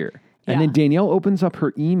happened here? And then Danielle opens up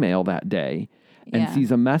her email that day and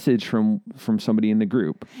sees a message from somebody in the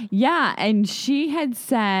group. Yeah. And she had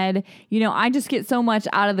said, I just get so much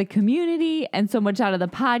out of the community and so much out of the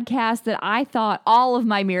podcast that I thought all of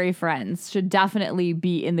my married friends should definitely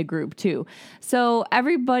be in the group too. So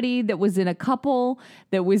everybody that was in a couple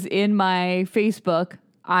that was in my Facebook,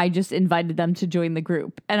 I just invited them to join the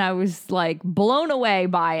group. And I was like blown away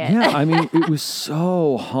by it. Yeah. I mean, it was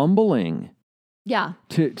so humbling. Yeah.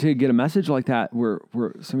 To get a message like that where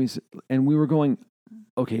somebody's, and we were going,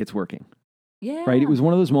 okay, it's working. Yeah. Right? It was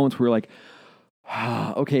one of those moments where we're like,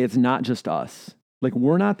 okay, it's not just us. Like,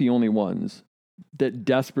 we're not the only ones that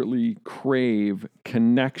desperately crave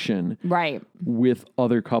connection with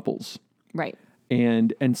other couples. Right.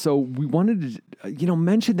 And so we wanted to,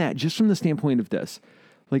 mention that just from the standpoint of this.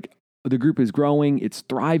 Like, the group is growing. It's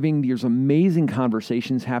thriving. There's amazing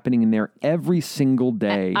conversations happening in there every single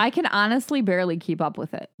day. I can honestly barely keep up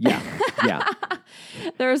with it. Yeah.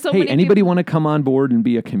 There are so many anybody want to come on board and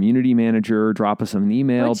be a community manager? Drop us an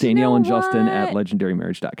email, Danielle and Justin at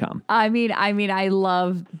legendarymarriage.com. I mean, I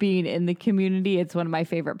love being in the community. It's one of my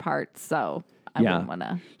favorite parts. So I wouldn't want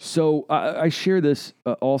to. So I share this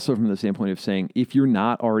also from the standpoint of saying, if you're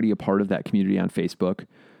not already a part of that community on Facebook,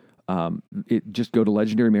 just go to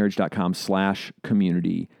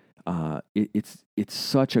legendarymarriage.com/community. It's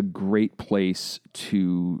such a great place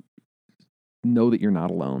to know that you're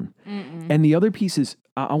not alone. Mm-mm. And the other piece is,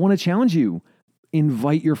 I want to challenge you,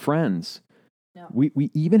 invite your friends. No.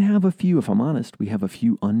 We even have a few, if I'm honest, we have a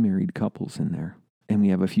few unmarried couples in there, and we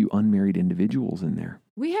have a few unmarried individuals in there.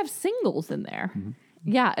 We have singles in there. Mm-hmm.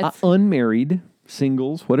 Yeah. It's unmarried,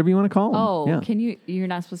 singles, whatever you want to call them. Oh, yeah. You're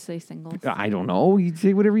not supposed to say singles? I don't know. You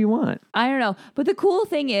say whatever you want. I don't know. But the cool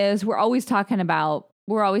thing is we're always talking about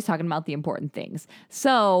the important things.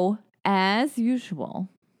 So as usual,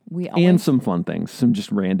 and some fun things, some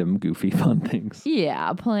just random goofy fun things.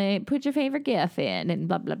 Yeah. Put your favorite GIF in and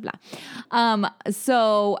blah, blah, blah.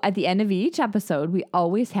 So at the end of each episode, we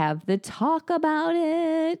always have the talk about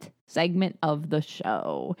it segment of the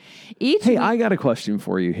show. I got a question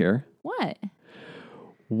for you here.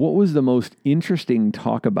 What was the most interesting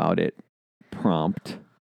talk about it prompt?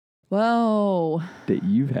 Whoa. That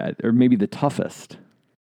you've had, or maybe the toughest?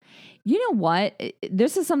 You know what?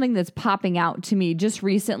 This is something that's popping out to me just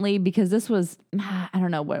recently because this was, I don't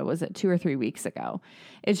know, what was it, 2 or 3 weeks ago?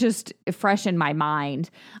 It's just fresh in my mind.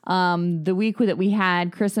 The week that we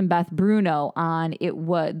had Chris and Beth Bruno on,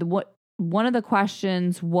 one of the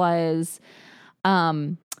questions was,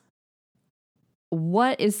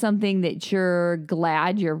 what is something that you're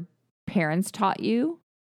glad your parents taught you?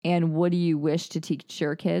 And what do you wish to teach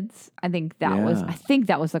your kids? I think that was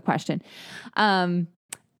the question.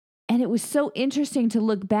 And it was so interesting to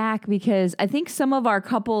look back because I think some of our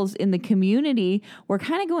couples in the community were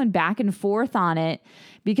kind of going back and forth on it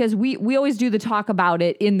because we always do the talk about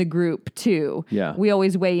it in the group too. Yeah. We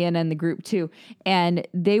always weigh in the group too. And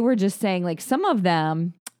they were just saying, like, some of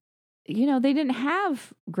them, they didn't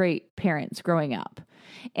have great parents growing up.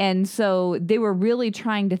 And so they were really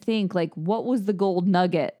trying to think, like, what was the gold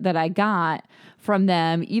nugget that I got from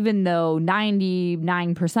them, even though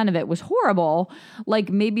 99% of it was horrible? Like,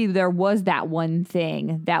 maybe there was that one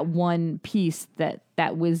thing, that one piece,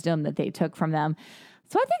 that wisdom that they took from them.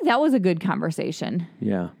 So I think that was a good conversation.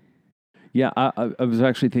 Yeah. Yeah, I was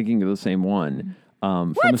actually thinking of the same one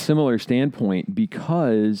from a similar standpoint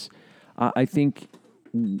because I think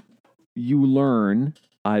you learn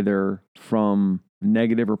either from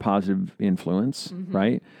negative or positive influence,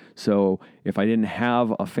 right? So if I didn't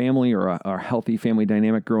have a family or a healthy family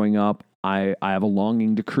dynamic growing up, I have a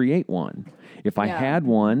longing to create one. If I had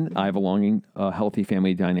one, I have a healthy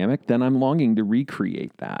family dynamic, then I'm longing to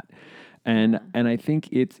recreate that. And I think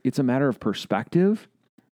it's a matter of perspective.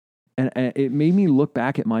 And it made me look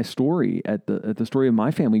back at my story, at the story of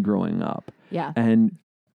my family growing up. Yeah. And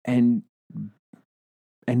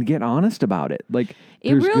get honest about it. Like,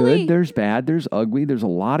 there's good, there's bad, there's ugly, there's a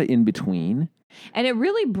lot of in between. And it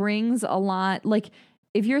really brings a lot, like,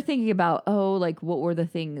 if you're thinking about, what were the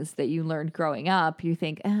things that you learned growing up, you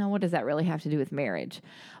think, what does that really have to do with marriage?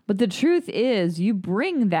 But the truth is, you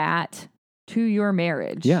bring that to your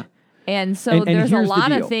marriage. Yeah. And so there's a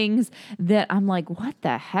lot of things that I'm like, what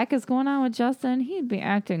the heck is going on with Justin? He'd be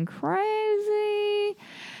acting crazy.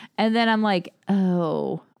 And then I'm like,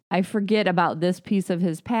 I forget about this piece of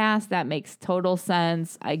his past. That makes total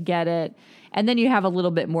sense. I get it. And then you have a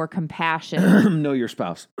little bit more compassion. Know your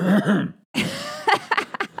spouse.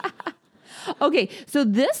 Okay, so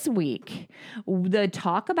this week, the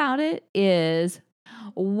talk about it is,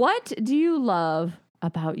 what do you love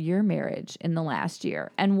about your marriage in the last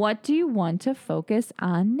year? And what do you want to focus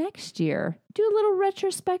on next year? Do a little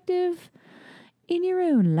retrospective in your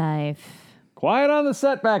own life. Quiet on the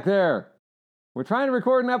set back there. We're trying to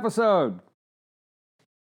record an episode.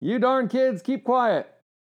 You darn kids, keep quiet.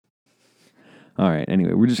 All right,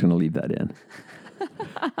 anyway, we're just going to leave that in.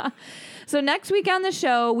 So next week on the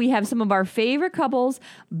show, we have some of our favorite couples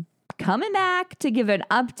coming back to give an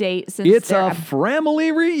update. Since it's a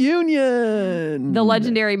family reunion. The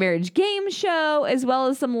Legendary Marriage Game Show, as well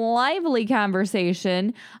as some lively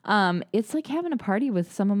conversation. It's like having a party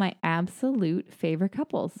with some of my absolute favorite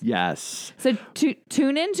couples. Yes. So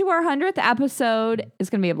tune into our 100th episode. It's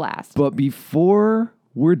going to be a blast. But before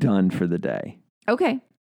we're done for the day, okay,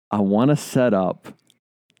 I want to set up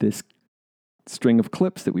this string of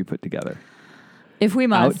clips that we put together. If we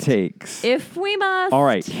must. Outtakes. If we must. All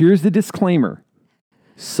right, here's the disclaimer.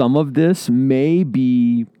 Some of this may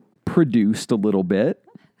be produced a little bit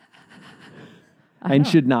and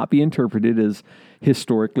should not be interpreted as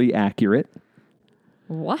historically accurate.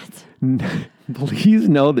 What? Please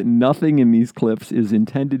know that nothing in these clips is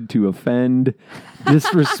intended to offend,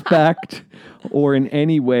 disrespect, or in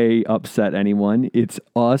any way upset anyone. It's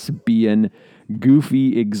us being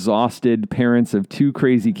goofy, exhausted parents of two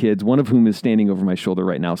crazy kids, one of whom is standing over my shoulder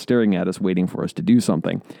right now, staring at us, waiting for us to do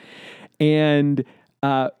something. And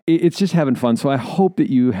it's just having fun. So I hope that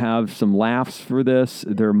you have some laughs for this.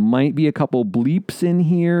 There might be a couple bleeps in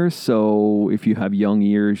here. So if you have young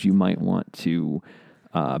ears, you might want to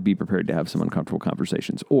be prepared to have some uncomfortable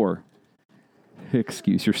conversations or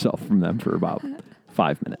excuse yourself from them for about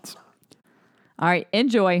 5 minutes. All right,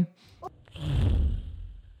 enjoy.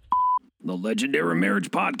 The Legendary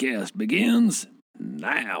Marriage Podcast begins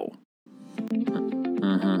now.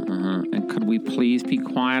 And could we please be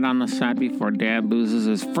quiet on the set before Dad loses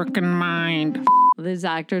his frickin' mind? The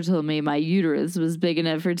doctor told me my uterus was big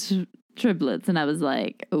enough for triplets, and I was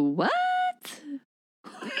like, what?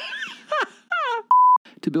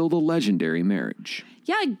 To build a legendary marriage.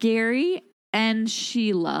 Yeah, Gary and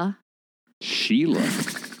Sheila. Sheila?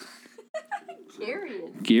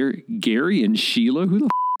 Gary. Gary and Sheila? Who the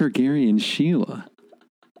are Gary and Sheila?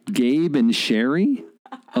 Gabe and Sherry?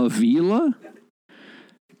 Avila?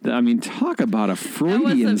 I mean, talk about a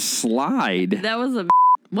Freudian slide. That was a...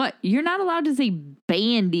 What? You're not allowed to say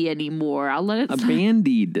bandy anymore. I'll let it... A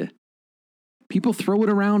bandied. People throw it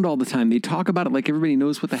around all the time. They talk about it like everybody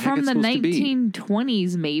knows what the heck it's supposed to be. From the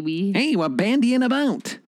 1920s, maybe. Hey, we're bandying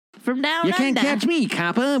about. From down under. You can't catch me,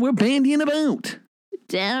 copper. We're bandying about.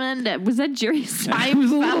 Down under. Was that Jerry Seinfeld? It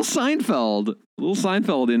was a little Seinfeld. A little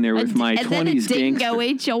Seinfeld in there with my 20s gangster. And then a dingo gangster.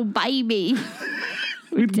 ate your baby.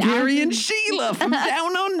 With Gary and Sheila from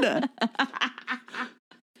Down Under.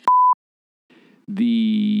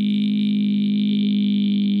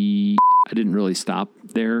 I didn't really stop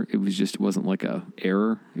there. It wasn't like a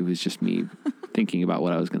error. It was just me thinking about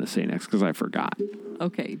what I was going to say next because I forgot.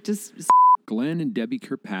 Okay, just... Glenn and Debbie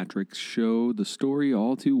Kirkpatrick show the story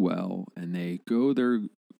all too well, and they go their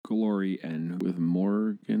glory and with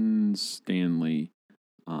Morgan Stanley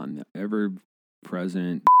on the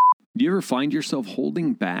ever-present. Do you ever find yourself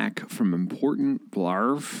holding back from important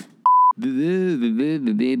blarf?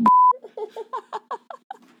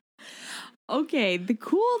 Okay, the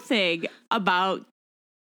cool thing about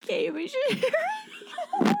Gabe and Sherry.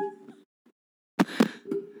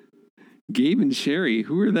 Gabe and Sherry,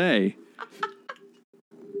 who are they?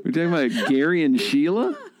 We're talking about Gary and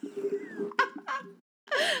Sheila?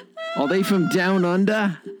 Are they from Down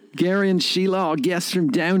Under? Gary and Sheila are guests from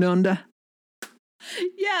Down Under?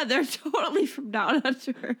 Yeah, they're totally from Down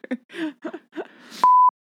Under.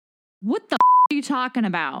 What the are you talking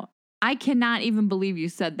about? I cannot even believe you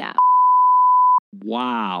said that.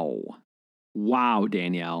 Wow. Wow,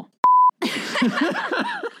 Danielle.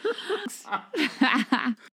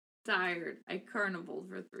 Tired. I carnivaled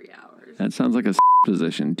for 3 hours. That sounds like a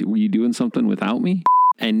position. Were you doing something without me?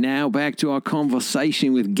 And now back to our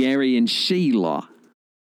conversation with Gary and Sheila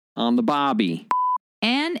on the Bobby.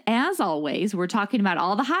 And as always, we're talking about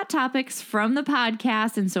all the hot topics from the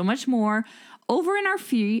podcast and so much more over in our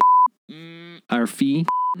fee. Our fee?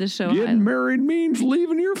 The show. Getting married means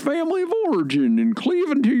leaving your family of origin and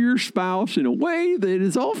cleaving to your spouse in a way that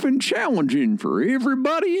is often challenging for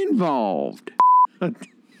everybody involved.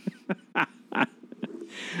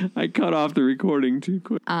 I cut off the recording too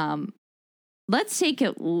quick. Let's take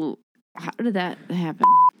it. How did that happen?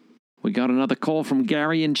 We got another call from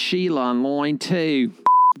Gary and Sheila on line 2.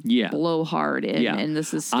 Yeah. Blow hard in, and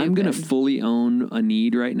this is stupid. I'm going to fully own a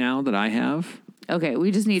need right now that I have. Okay,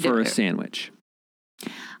 we just need for a sandwich.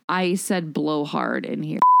 I said blow hard in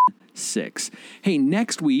here. 6. Hey,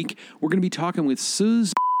 next week, we're going to be talking with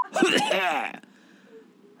Suze.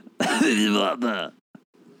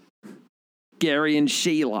 Gary and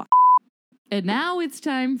Sheila. And now it's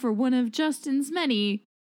time for one of Justin's many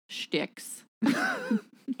shticks.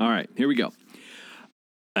 All right, here we go.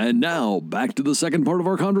 And now, back to the second part of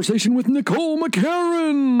our conversation with Nicole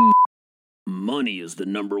McCarran. Money is the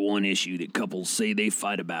number one issue that couples say they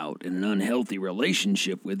fight about, and an unhealthy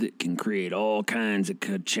relationship with it can create all kinds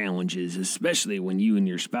of challenges, especially when you and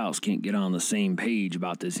your spouse can't get on the same page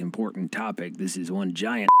about this important topic. This is one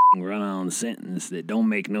giant run-on sentence that don't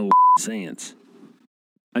make no sense.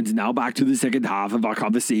 And now back to the second half of our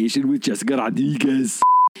conversation with Jessica Rodriguez.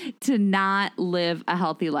 To not live a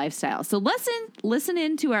healthy lifestyle. So listen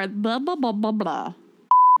into our blah, blah, blah, blah, blah.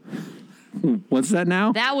 What's that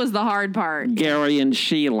now? That was the hard part. Gary and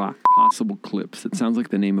Sheila. Possible clips. It sounds like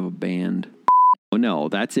the name of a band. Oh, no,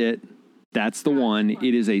 that's it. That's the one.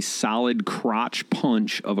 It is a solid crotch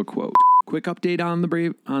punch of a quote. Quick update on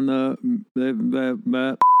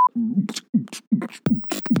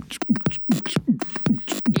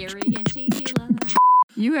Gary and Sheila.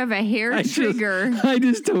 You have a hair trigger. I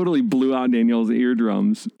just totally blew out Danielle's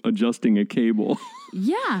eardrums adjusting a cable.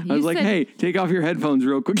 Yeah. I was like, hey, take off your headphones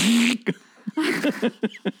real quick.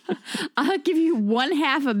 I'll give you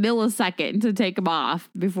 1/2 a millisecond to take them off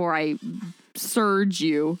before I surge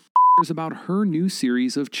you. About her new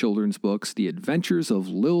series of children's books, The Adventures of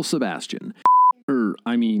Lil Sebastian.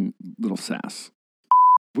 Little Sass.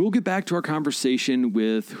 We'll get back to our conversation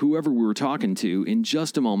with whoever we were talking to in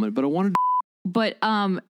just a moment, but I wanted to... But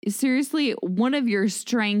seriously, one of your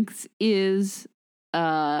strengths is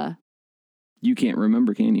You can't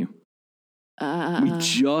remember, can you? We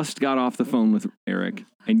just got off the phone with Eric,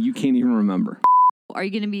 and you can't even remember. Are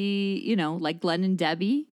you going to be, like Glenn and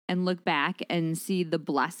Debbie and look back and see the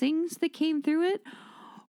blessings that came through it?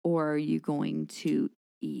 Or are you going to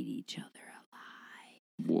eat each other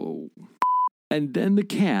alive? Whoa. And then the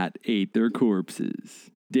cat ate their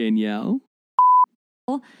corpses. Danielle?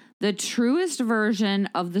 The truest version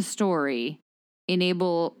of the story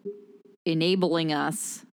enabling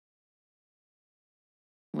us.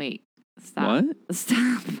 Wait, stop. What?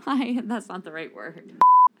 Stop. That's not the right word.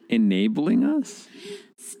 Enabling us?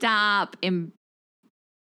 Stop.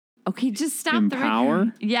 Okay, just stop.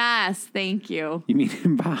 Empower? Yes, thank you. You mean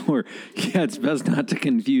empower? Yeah, it's best not to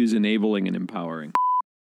confuse enabling and empowering.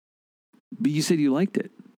 But you said you liked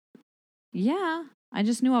it. Yeah, I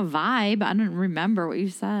just knew a vibe. I don't remember what you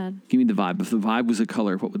said. Give me the vibe. If the vibe was a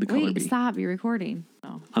color, what would the color be? Wait, stop. You're recording.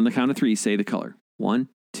 Oh. On the count of 3, say the color. 1,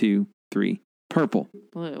 2, 3. Purple.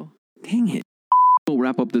 Blue. Dang it. We'll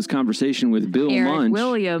wrap up this conversation with Bill Eric Munch.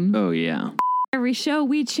 Williams. Oh, yeah. Every show,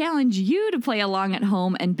 we challenge you to play along at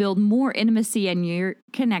home and build more intimacy in your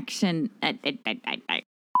connection.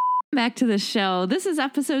 Back to the show. This is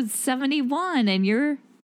episode 71, and you're...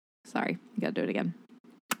 Sorry, you gotta do it again.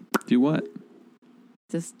 Do what?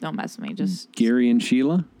 Just don't mess with me. Just Gary and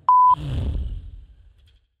Sheila?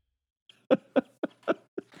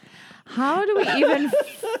 How do we even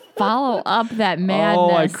follow up that madness?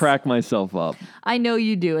 Oh, I crack myself up. I know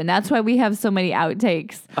you do, and that's why we have so many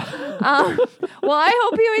outtakes. Well, I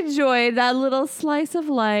hope you enjoyed that little slice of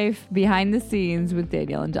life behind the scenes with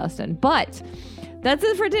Danielle and Justin. But that's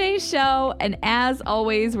it for today's show. And as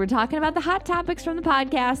always, we're talking about the hot topics from the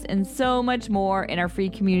podcast and so much more in our free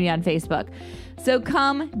community on Facebook. So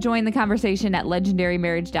come join the conversation at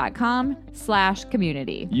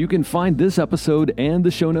legendarymarriage.com/community. You can find this episode and the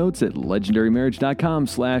show notes at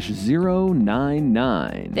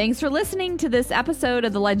legendarymarriage.com/099. Thanks for listening to this episode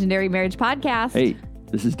of the Legendary Marriage Podcast. Hey,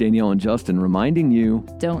 this is Danielle and Justin reminding you,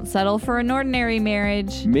 don't settle for an ordinary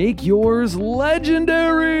marriage. make yours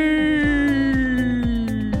legendary.